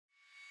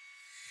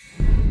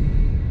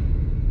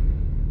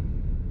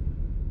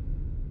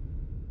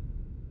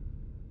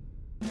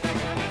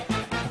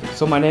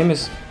So my name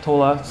is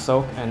Tola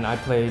Sok, and I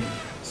played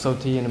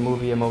Sothy in the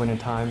movie A Moment in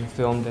Time,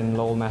 filmed in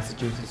Lowell,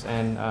 Massachusetts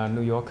and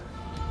New York.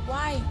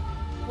 Why?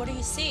 What do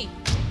you see?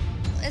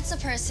 It's a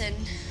person.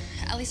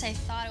 At least I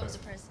thought it was a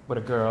person. With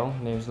a girl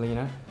named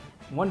Lena.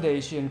 One day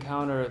she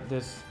encountered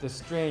this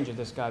stranger,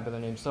 this guy by the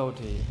name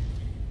Sothy.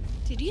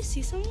 Did you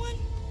see someone?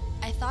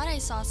 I thought I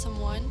saw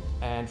someone.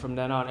 And from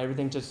then on,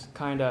 everything just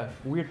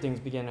weird things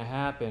began to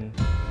happen.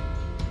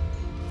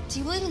 Do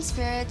you believe in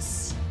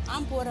spirits?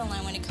 I'm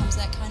borderline when it comes to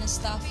that kind of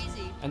stuff.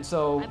 And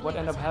so what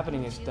ended up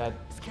happening is that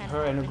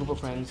her and a group of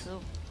friends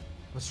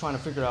was trying to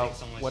figure out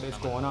what is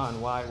going on.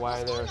 Why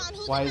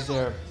is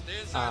there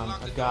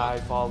a guy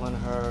following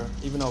her,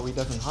 even though he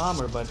doesn't harm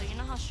her, but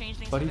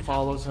he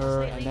follows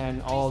her, and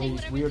then all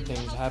these weird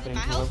things happening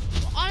to her.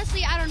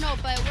 Honestly, I don't know,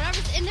 but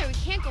whatever's in there, we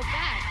can't go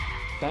back.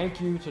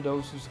 Thank you to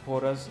those who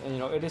support us. And,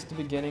 it is the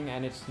beginning,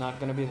 and it's not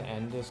going to be the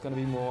end. There's going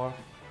to be more.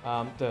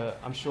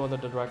 I'm sure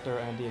that the director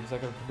and the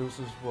executive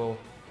producers will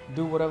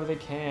do whatever they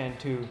can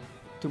to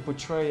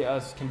portray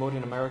us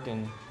Cambodian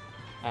American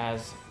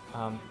as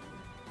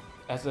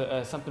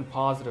something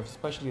positive,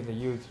 especially the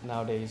youth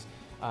nowadays.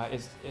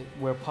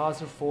 We're a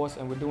positive force,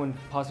 and we're doing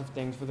positive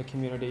things for the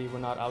community. We're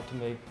not out to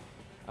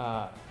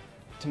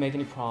make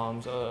any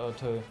problems or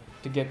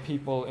to get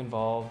people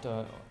involved,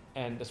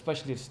 and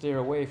especially to steer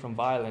away from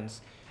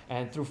violence.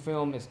 And through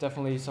film, it's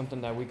definitely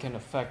something that we can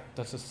affect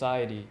the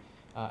society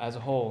as a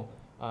whole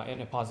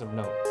in a positive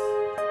note.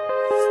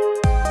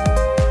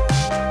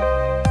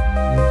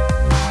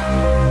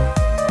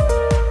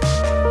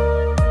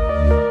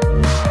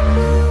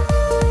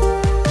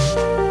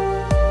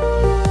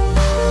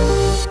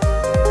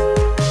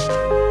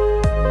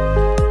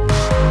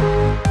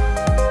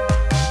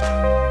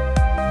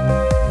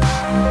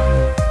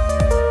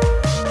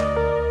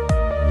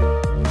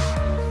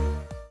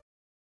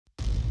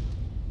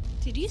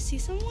 Did you see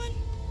someone?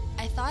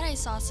 I thought I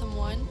saw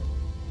someone.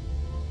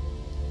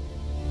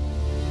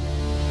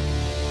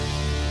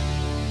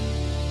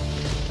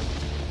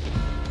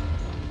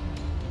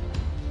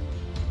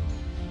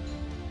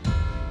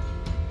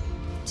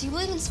 Do you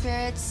believe in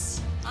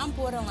spirits? I'm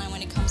borderline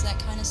when it comes to that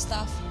kind of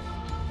stuff.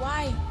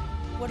 Why?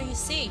 What do you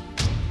see?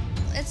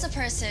 It's a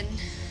person.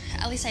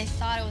 At least I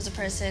thought it was a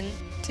person.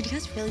 Did you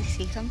guys really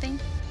see something?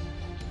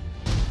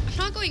 I'm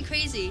not going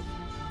crazy.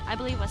 I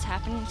believe what's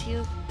happening to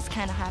you is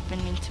kind of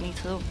happening to me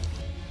too.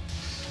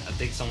 I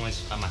think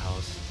someone's at my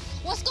house.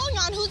 What's going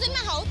on? Who's in my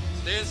house?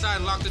 Stay inside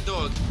and lock the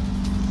door.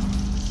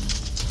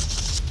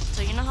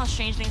 So you know how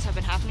strange things have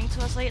been happening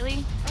to us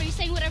lately? Are you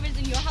saying whatever's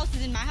in your house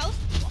is in my house?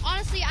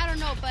 Honestly, I don't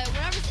know, but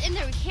whatever's in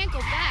there, we can't go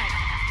back.